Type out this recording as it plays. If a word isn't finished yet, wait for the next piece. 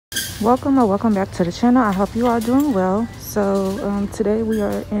Welcome or welcome back to the channel. I hope you are doing well. So today we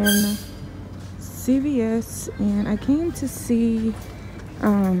are in CVS and I came to see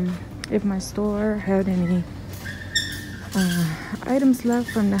if my store had any items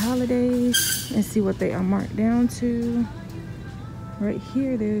left from the holidays and see what they are marked down to. Right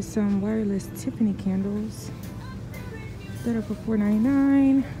here there's some wireless Tiffany candles that are for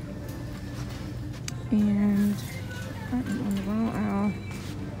 $4.99, and I am on the wrong aisle.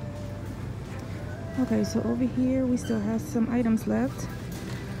 Okay, so over here we still have some items left.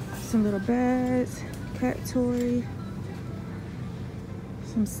 Some little bags, cat toy,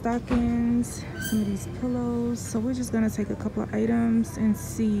 some stockings, some of these pillows. So we're just gonna take a couple of items and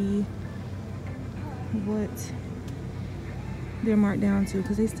see what they're marked down to,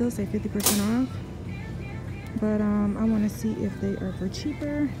 because they still say 50% off. But I want to see if they are for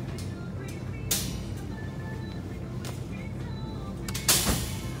cheaper.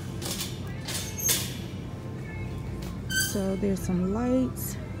 So there's some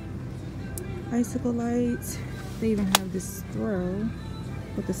lights, icicle lights. They even have this throw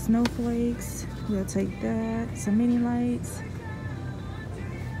with the snowflakes. We'll take that. Some mini lights.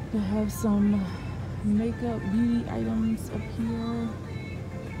 They have some makeup beauty items up here.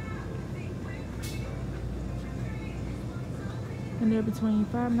 And they're between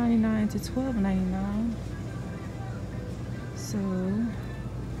 $5.99 to $12.99. So,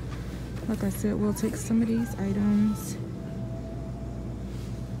 like I said, we'll take some of these items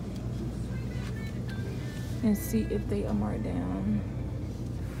and see if they are marked down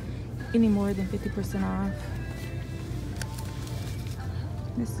any more than 50% off.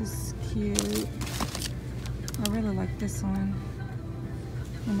 This is cute. I really like this one.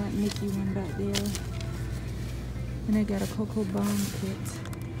 And that Mickey one back there. And they got a cocoa bomb kit.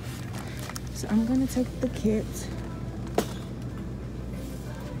 So I'm gonna take the kit.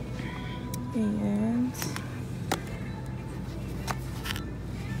 And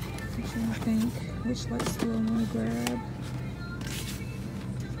I'm trying to think which lights do I want to grab.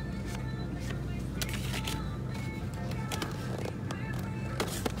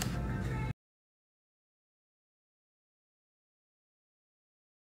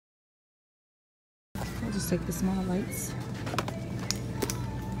 I'll just take the small lights.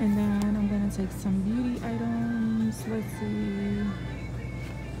 And then I'm gonna take some beauty items. Let's see.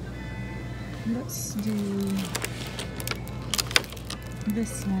 Let's do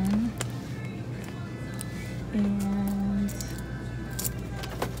this one. And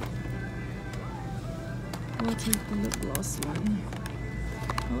we'll take the lip gloss one.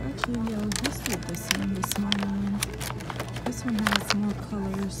 Oh, actually, let's do this one, the small one. This one has more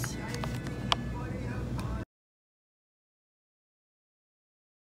colors.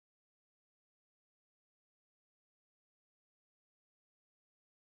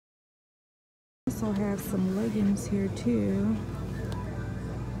 Also have some leggings here too,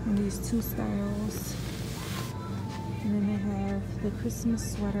 in these two styles. And then they have the Christmas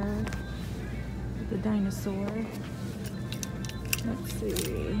sweater with the dinosaur. Let's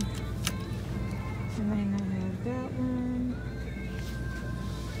see. And then I have that one.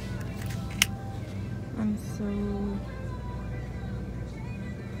 And so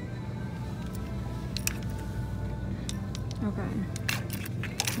okay.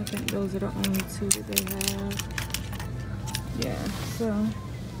 I think those are the only two that they have. Yeah, so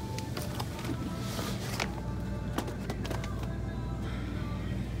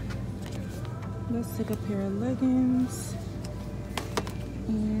let's take a pair of leggings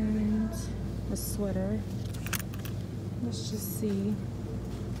and a sweater. Let's just see.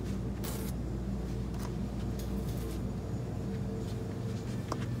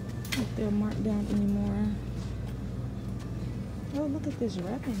 If they're marked down anymore. Oh, look at this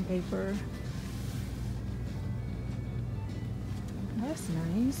wrapping paper. That's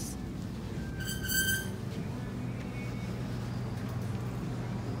nice.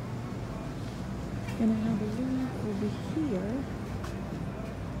 And I believe over here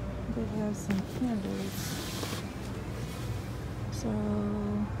they have some candles. So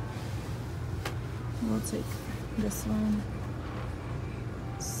we'll take this one.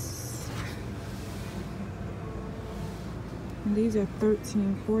 And these are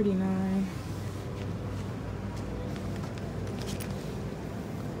 $13.49.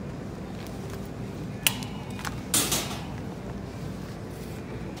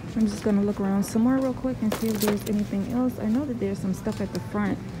 I'm just gonna look around somewhere real quick and see if there's anything else. I know that there's some stuff at the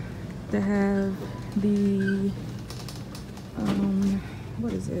front that have the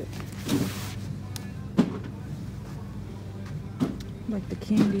what is it? Like the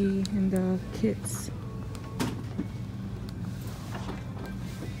candy and the kits.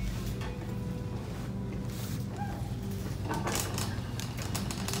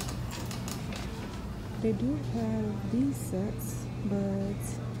 They do have these sets, but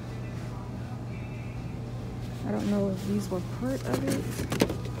I don't know if these were part of it.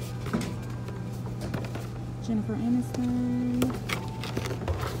 Jennifer Aniston.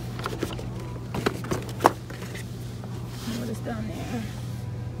 What is down there?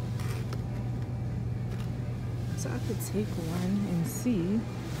 So I could take one and see.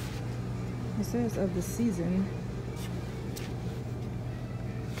 It says of the season.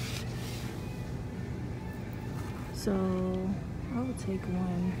 So I will take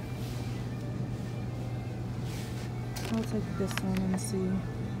one. I'll take this one and see.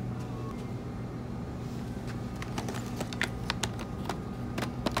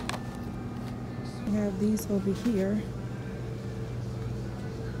 We have these over here.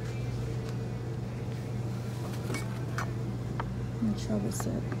 And travel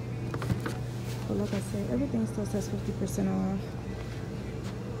set. But like I said, everything still says 50% off.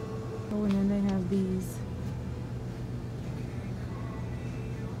 Oh, and then they have these.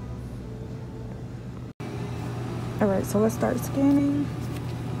 Alright, so let's start scanning.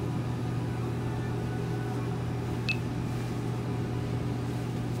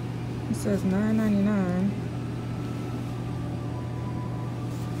 It says $9.99.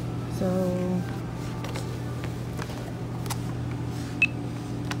 So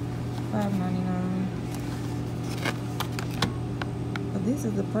 $5.99. But this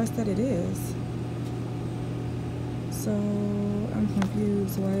is the price that it is. So I'm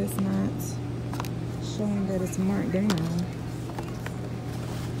confused why it's not showing that it's marked down.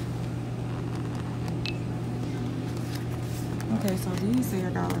 Okay, so these say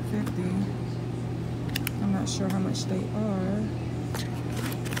 $1.50. I'm not sure how much they are.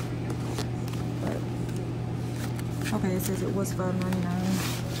 But okay, it says it was $5.99.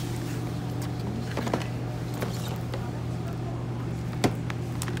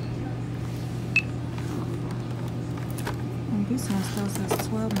 And this one still says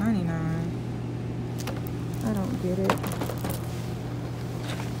 $12.99. I don't get it.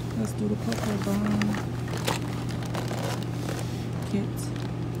 Let's do the cocoa bone kit.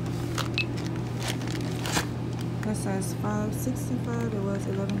 That says $5.65. It was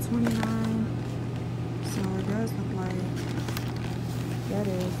 $11.29. So it does look like that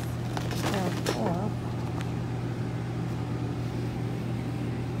is half off.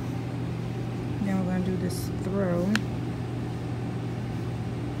 Then we're gonna do this throw.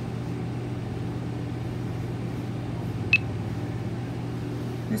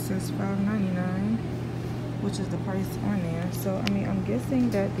 This is $5.99, which is the price on there. So, I mean, I'm guessing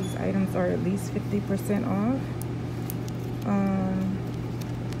that these items are at least 50% off.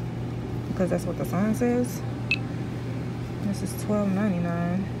 Because that's what the sign says. This is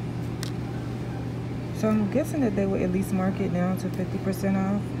 $12.99. So, I'm guessing that they would at least mark it down to 50%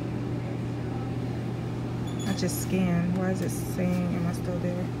 off. I just scanned. Why is it saying, am I still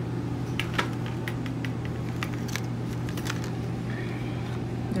there?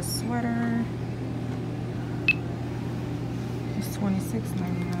 The sweater is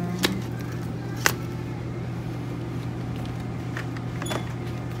 $26.99.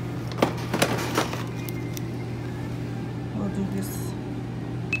 We'll do this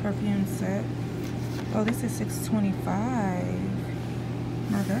perfume set. Oh, this is $6.25.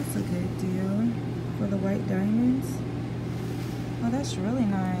 Now that's a good deal for the white diamonds. Oh, that's really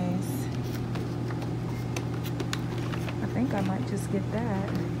nice. I think I might just get that.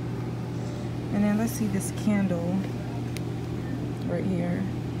 And then let's see this candle right here.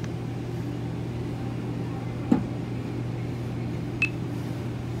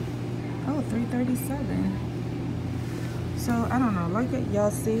 Oh, $3.37. So I don't know, like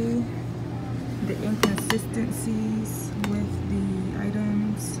y'all see the inconsistencies with the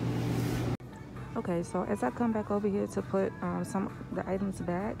items. Okay, so as I come back over here to put some of the items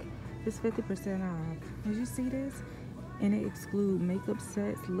back, it's 50% off. Did you see this? And it excludes makeup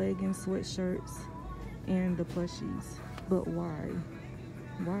sets, leggings, sweatshirts, and the plushies. But why?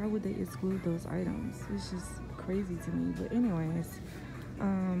 Why would they exclude those items? It's just crazy to me. But anyways,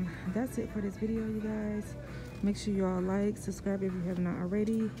 that's it for this video, you guys. Make sure you all like, subscribe if you have not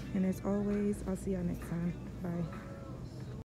already. And as always, I'll see y'all next time. Bye.